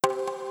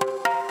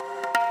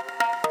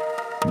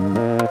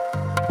Hello,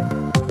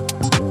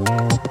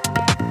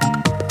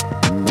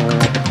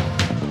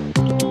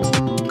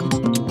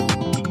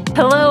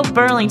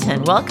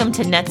 Burlington. Welcome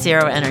to Net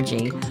Zero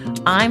Energy.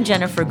 I'm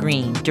Jennifer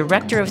Green,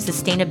 Director of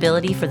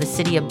Sustainability for the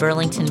City of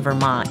Burlington,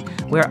 Vermont,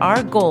 where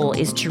our goal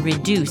is to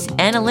reduce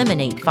and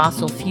eliminate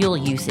fossil fuel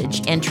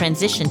usage and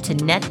transition to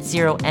net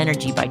zero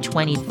energy by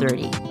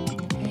 2030.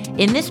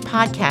 In this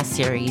podcast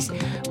series,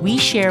 we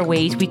share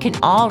ways we can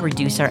all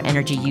reduce our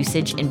energy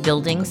usage in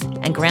buildings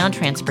and ground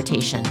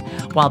transportation,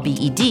 while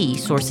BED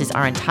sources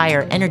our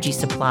entire energy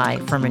supply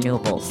from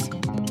renewables.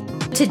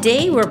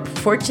 Today, we're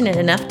fortunate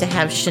enough to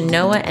have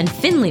Chenoa and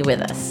Finley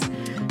with us.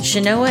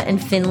 Chenoa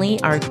and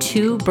Finley are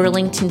two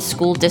Burlington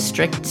School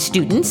District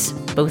students,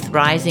 both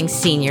rising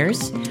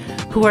seniors,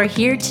 who are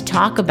here to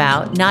talk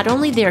about not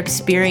only their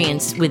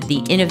experience with the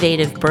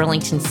innovative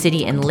Burlington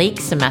City and Lake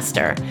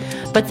semester,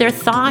 but their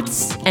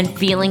thoughts and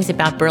feelings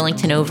about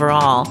Burlington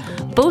overall,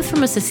 both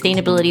from a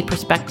sustainability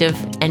perspective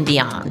and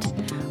beyond.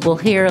 We'll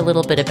hear a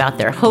little bit about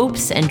their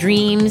hopes and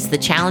dreams, the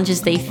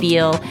challenges they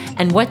feel,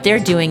 and what they're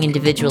doing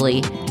individually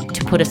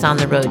to put us on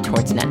the road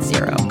towards net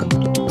zero.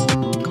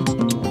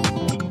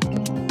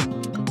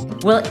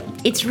 Well,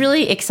 it's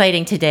really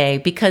exciting today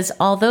because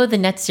although the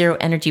Net Zero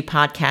Energy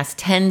podcast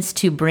tends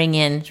to bring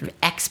in sort of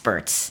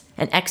experts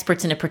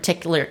in a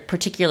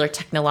particular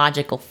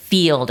technological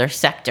field or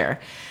sector,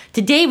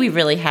 today we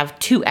really have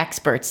two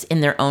experts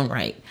in their own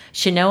right.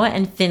 Chenoa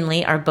and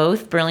Finley are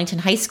both Burlington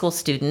High School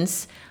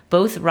students,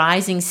 both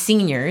rising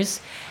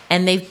seniors,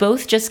 and they've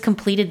both just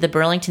completed the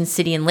Burlington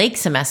City and Lake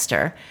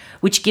semester,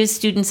 which gives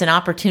students an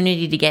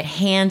opportunity to get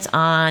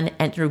hands-on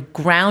and sort of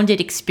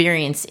grounded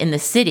experience in the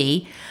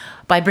city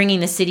by bringing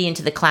the city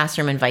into the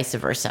classroom and vice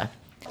versa.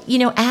 You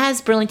know, as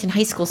Burlington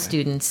High School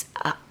students,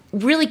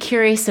 really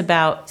curious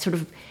about sort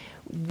of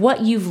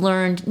what you've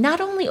learned, not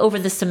only over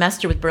the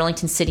semester with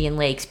Burlington City and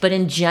Lakes, but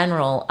in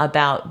general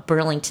about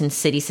Burlington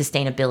City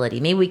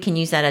sustainability. Maybe we can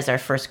use that as our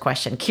first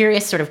question.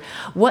 Curious sort of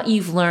what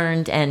you've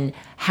learned and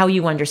how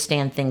you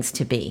understand things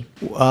to be.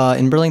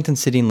 In Burlington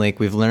City and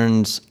Lake, we've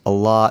learned a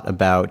lot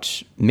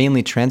about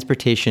mainly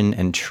transportation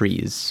and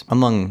trees,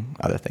 among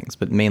other things,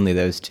 but mainly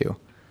those two.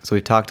 So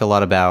we've talked a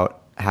lot about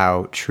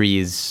how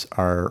trees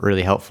are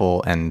really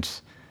helpful and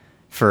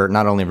for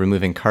not only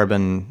removing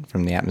carbon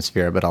from the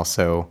atmosphere, but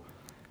also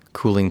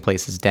cooling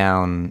places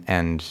down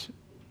and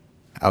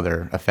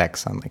other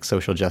effects on like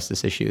social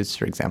justice issues,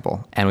 for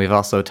example. And we've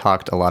also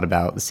talked a lot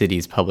about the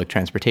city's public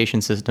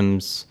transportation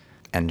systems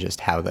and just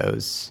how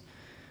those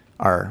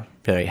are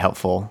very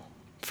helpful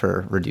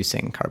for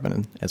reducing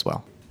carbon as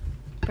well.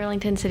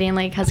 Burlington City and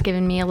Lake has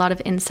given me a lot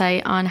of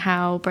insight on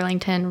how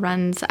Burlington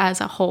runs as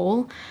a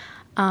whole.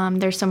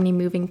 There's so many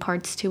moving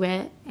parts to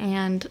it,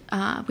 and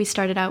we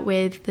started out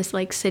with this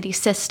like city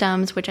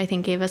systems, which I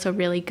think gave us a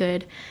really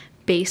good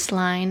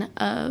baseline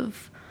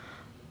of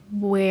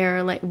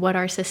where like what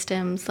our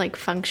systems like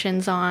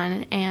functions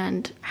on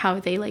and how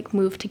they like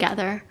move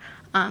together,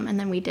 and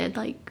then we did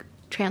like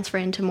transfer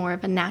into more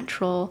of a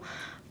natural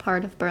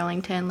part of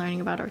Burlington,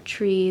 learning about our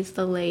trees,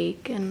 the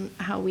lake, and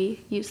how we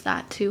use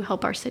that to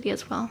help our city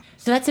as well.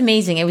 So that's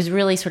amazing. It was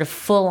really sort of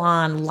full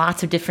on,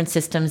 lots of different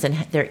systems and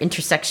their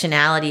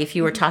intersectionality. If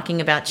you were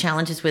talking about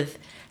challenges with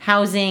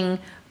housing,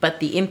 but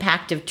the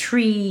impact of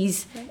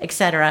trees, et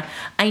cetera.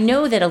 I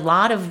know that a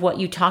lot of what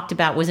you talked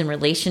about was in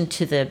relation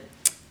to the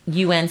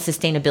UN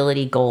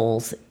sustainability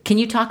goals. Can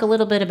you talk a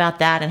little bit about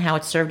that and how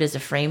it served as a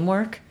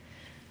framework?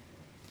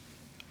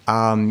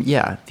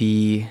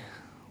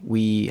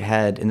 We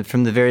had,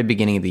 from the very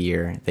beginning of the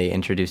year, they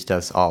introduced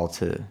us all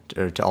to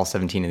all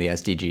 17 of the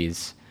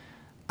SDGs.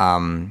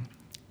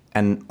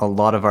 And a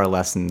lot of our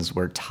lessons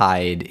were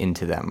tied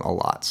into them a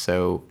lot.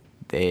 So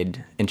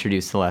they'd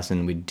introduce the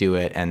lesson, we'd do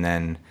it, and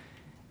then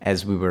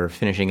as we were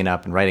finishing it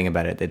up and writing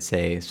about it, they'd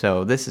say,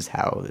 so this is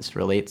how this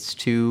relates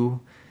to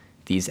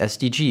these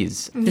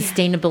SDGs.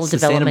 Sustainable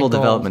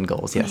Development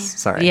Goals, yes.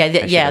 Sorry.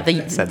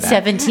 The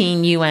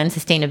 17 UN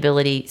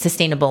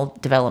Sustainable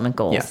Development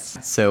Goals. Yes.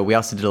 So we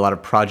also did a lot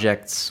of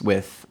projects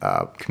with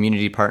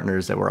community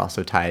partners that were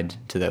also tied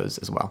to those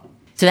as well.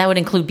 So that would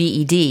include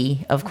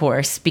BED, of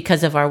course,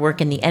 because of our work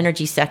in the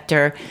energy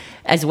sector,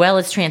 as well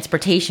as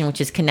transportation,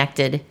 which is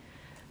connected,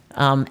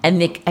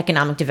 and the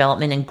economic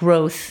development and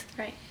growth,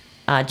 right.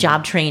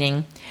 Job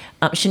training.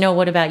 Chenoa,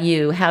 what about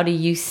you? How did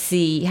you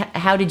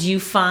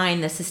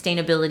find the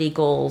sustainability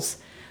goals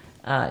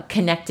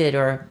connected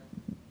or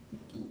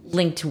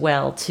linked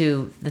well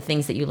to the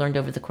things that you learned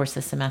over the course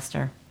of the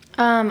semester?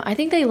 I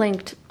think they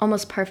linked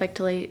almost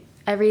perfectly.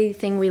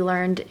 Everything we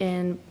learned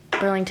in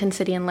Burlington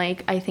City and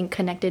Lake, I think,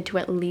 connected to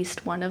at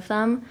least one of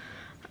them.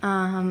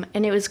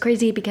 And it was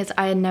crazy because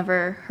I had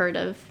never heard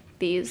of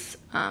these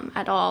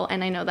at all,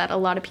 and I know that a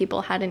lot of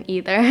people hadn't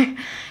either.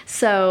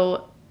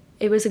 So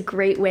it was a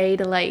great way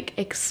to like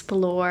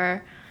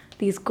explore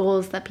these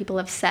goals that people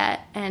have set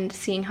and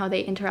seeing how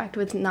they interact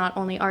with not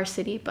only our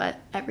city but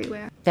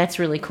everywhere. That's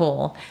really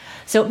cool.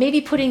 So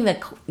maybe putting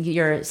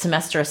your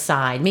semester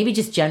aside, maybe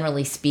just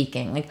generally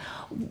speaking, like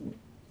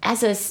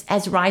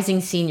as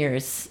rising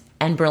seniors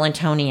and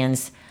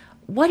Burlingtonians,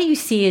 what do you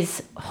see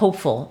as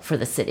hopeful for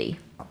the city?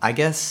 I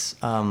guess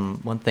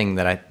one thing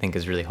that I think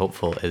is really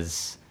hopeful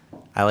is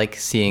I like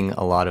seeing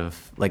a lot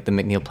of, like the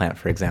McNeil plant,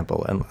 for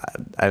example, and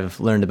I've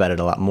learned about it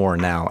a lot more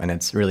now, and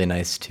it's really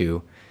nice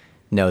to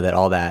know that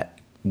all that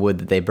wood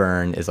that they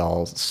burn is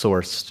all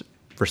sourced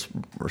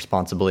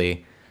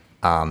responsibly,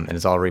 and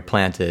it's all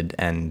replanted,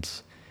 and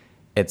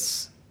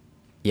it's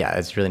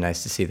really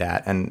nice to see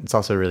that. And it's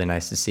also really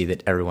nice to see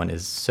that everyone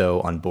is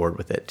so on board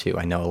with it too.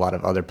 I know a lot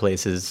of other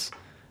places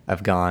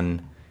I've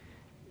gone,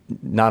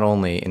 not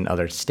only in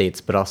other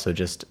states, but also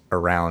just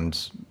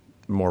around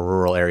more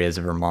rural areas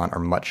of Vermont, are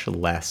much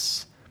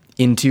less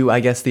into, I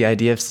guess, the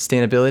idea of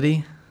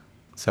sustainability.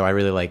 So I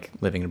really like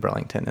living in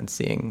Burlington and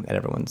seeing that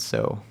everyone's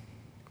so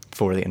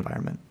for the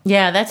environment.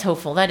 Yeah, that's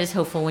hopeful. That is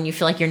hopeful when you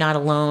feel like you're not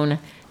alone.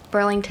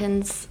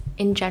 Burlington's,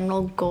 in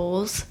general,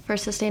 goals for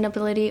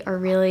sustainability are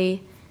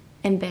really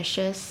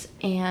ambitious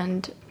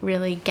and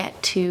really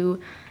get to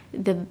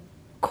the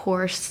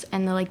course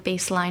and the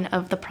baseline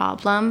of the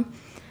problem.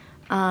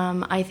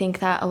 I think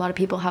that a lot of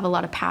people have a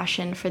lot of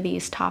passion for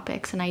these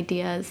topics and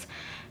ideas,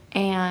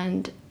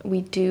 and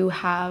we do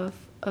have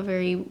a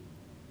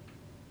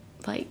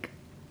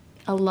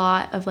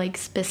lot of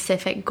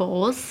specific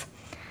goals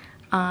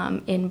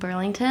in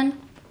Burlington,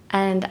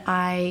 and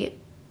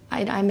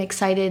I'm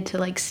excited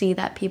to see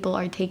that people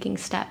are taking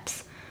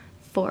steps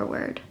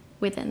forward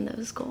within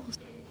those goals.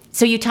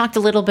 So you talked a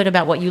little bit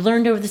about what you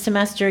learned over the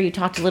semester. You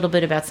talked a little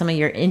bit about some of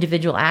your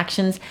individual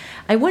actions.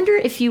 I wonder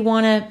if you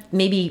want to,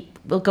 maybe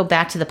we'll go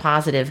back to the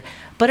positive,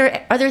 but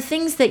are there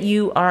things that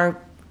you are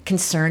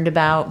concerned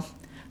about?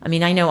 I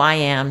mean, I know I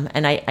am,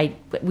 and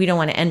we don't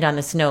want to end on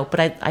this note, but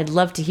I'd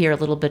love to hear a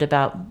little bit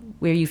about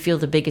where you feel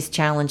the biggest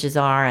challenges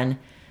are and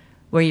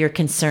where your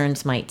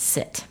concerns might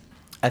sit.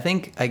 I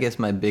guess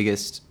my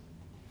biggest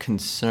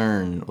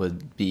concern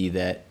would be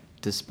that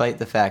despite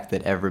the fact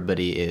that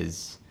everybody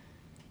is,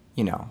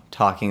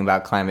 talking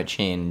about climate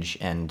change,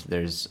 and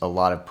there's a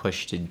lot of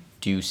push to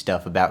do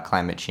stuff about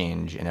climate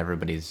change, and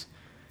everybody's,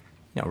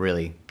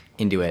 really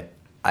into it,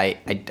 I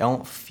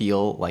don't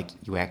feel like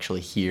you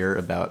actually hear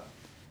about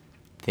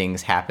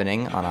things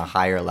happening on a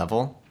higher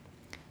level.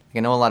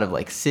 I know a lot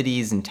of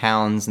cities and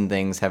towns and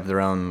things have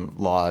their own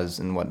laws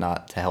and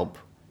whatnot to help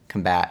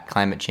combat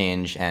climate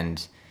change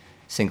and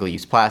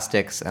single-use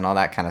plastics and all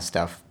that kind of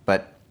stuff,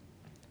 but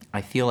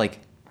I feel like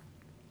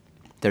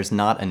there's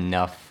not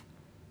enough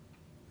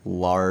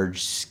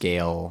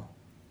large-scale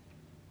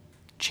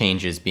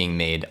changes being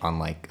made on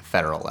a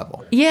federal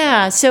level.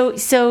 Yeah,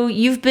 so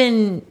you've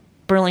been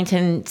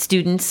Burlington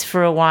students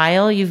for a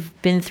while. You've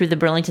been through the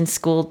Burlington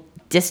School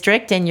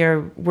District, and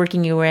you're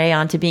working your way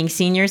on to being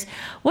seniors.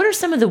 What are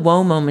some of the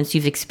whoa moments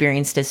you've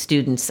experienced as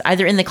students,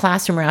 either in the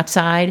classroom or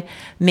outside,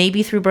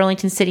 maybe through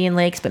Burlington City and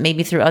Lakes, but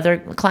maybe through other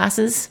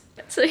classes?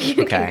 So you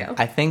can go.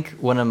 I think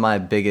one of my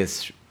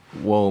biggest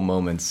whoa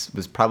moments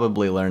was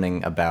probably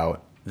learning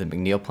about the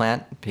McNeil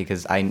plant,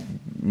 because I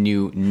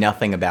knew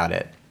nothing about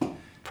it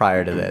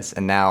prior to this,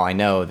 and now I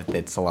know that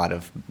it's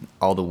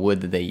all the wood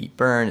that they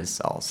burn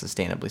is all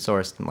sustainably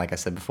sourced, and like I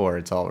said before,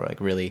 it's all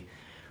really,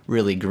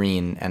 really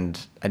green,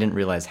 and I didn't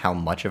realize how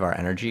much of our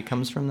energy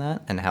comes from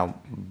that, and how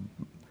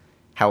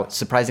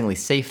surprisingly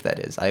safe that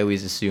is. I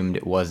always assumed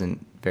it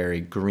wasn't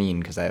very green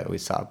because I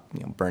always saw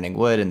burning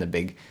wood and the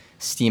big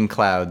steam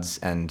clouds,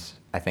 and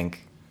I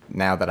think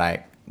now that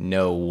I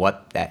know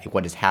what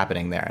is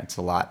happening there, it's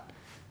a lot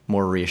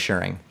more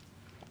reassuring.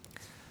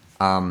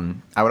 I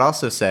would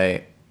also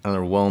say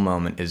another whoa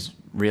moment is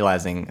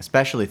realizing,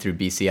 especially through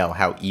BCL,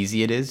 how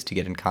easy it is to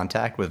get in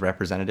contact with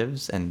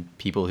representatives and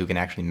people who can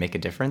actually make a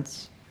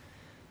difference.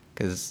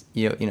 Because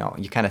you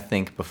kind of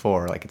think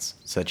before it's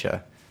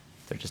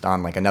they're just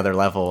on another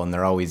level, and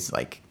they're always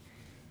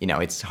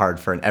it's hard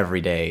for an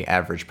everyday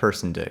average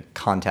person to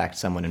contact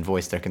someone and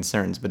voice their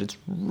concerns, but it's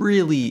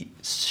really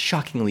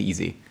shockingly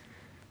easy.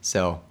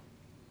 So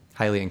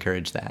highly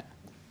encourage that.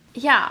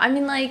 Yeah, I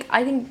mean,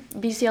 I think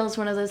BCL is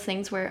one of those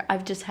things where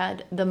I've just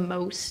had the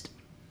most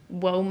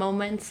whoa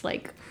moments,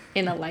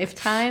 in a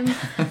lifetime.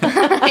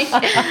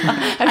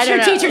 I'm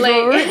sure teachers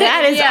will.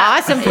 That is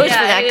awesome push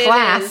for that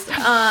class.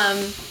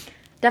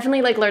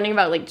 Definitely, learning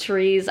about,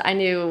 trees. I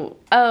knew,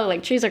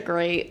 trees are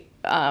great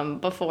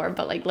before,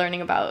 but,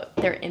 learning about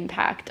their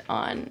impact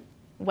on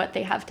what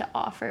they have to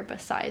offer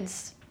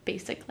besides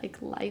basic,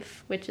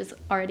 life, which is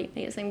already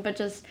amazing, but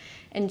just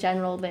in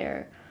general,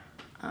 their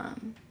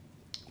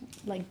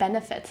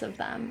benefits of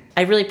them.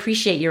 I really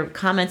appreciate your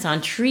comments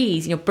on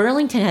trees.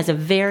 Burlington has a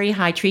very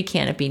high tree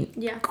canopy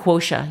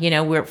quota.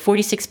 We're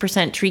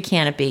 46% tree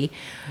canopy,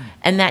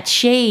 and that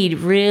shade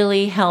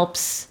really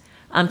helps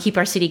keep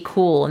our city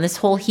cool. And this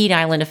whole heat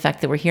island effect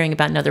that we're hearing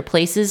about in other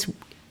places,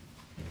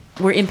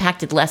 we're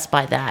impacted less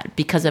by that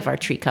because of our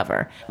tree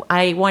cover.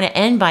 I want to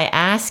end by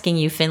asking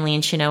you, Finley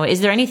and Chenoa, is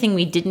there anything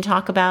we didn't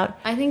talk about?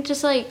 I think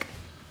just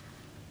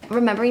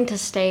remembering to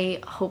stay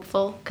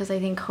hopeful, because I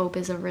think hope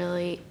is a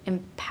really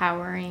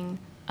empowering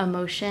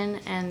emotion,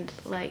 and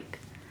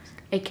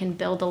it can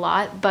build a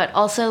lot, but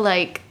also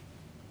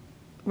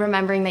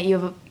remembering that you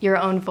have your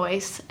own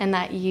voice, and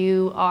that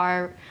you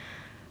are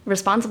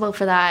responsible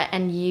for that,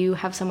 and you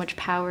have so much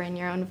power in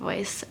your own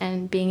voice,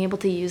 and being able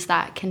to use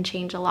that can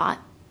change a lot,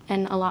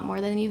 and a lot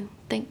more than you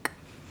think.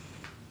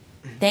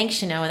 Thanks,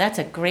 Chenoa. That's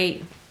a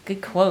good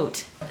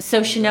quote.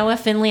 So Chenoa,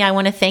 Finley, I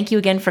want to thank you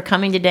again for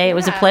coming today. It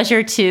was a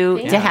pleasure to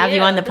have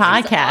you on the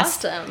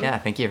podcast. Awesome. Yeah,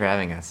 thank you for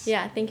having us.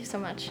 Yeah, thank you so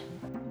much.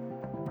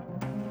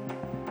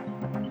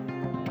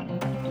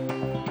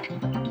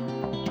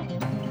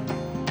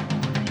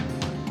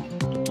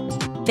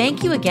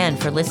 Thank you again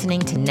for listening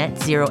to Net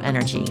Zero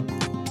Energy.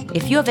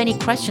 If you have any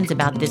questions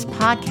about this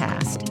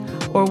podcast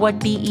or what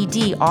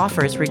BED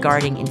offers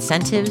regarding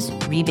incentives,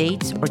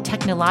 rebates, or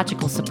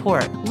technological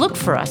support, look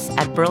for us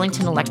at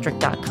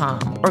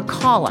burlingtonelectric.com or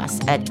call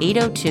us at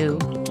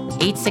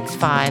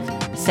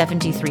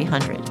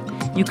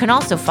 802-865-7300. You can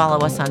also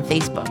follow us on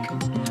Facebook.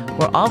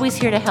 We're always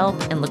here to help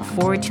and look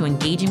forward to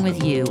engaging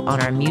with you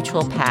on our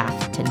mutual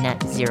path to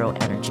net zero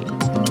energy.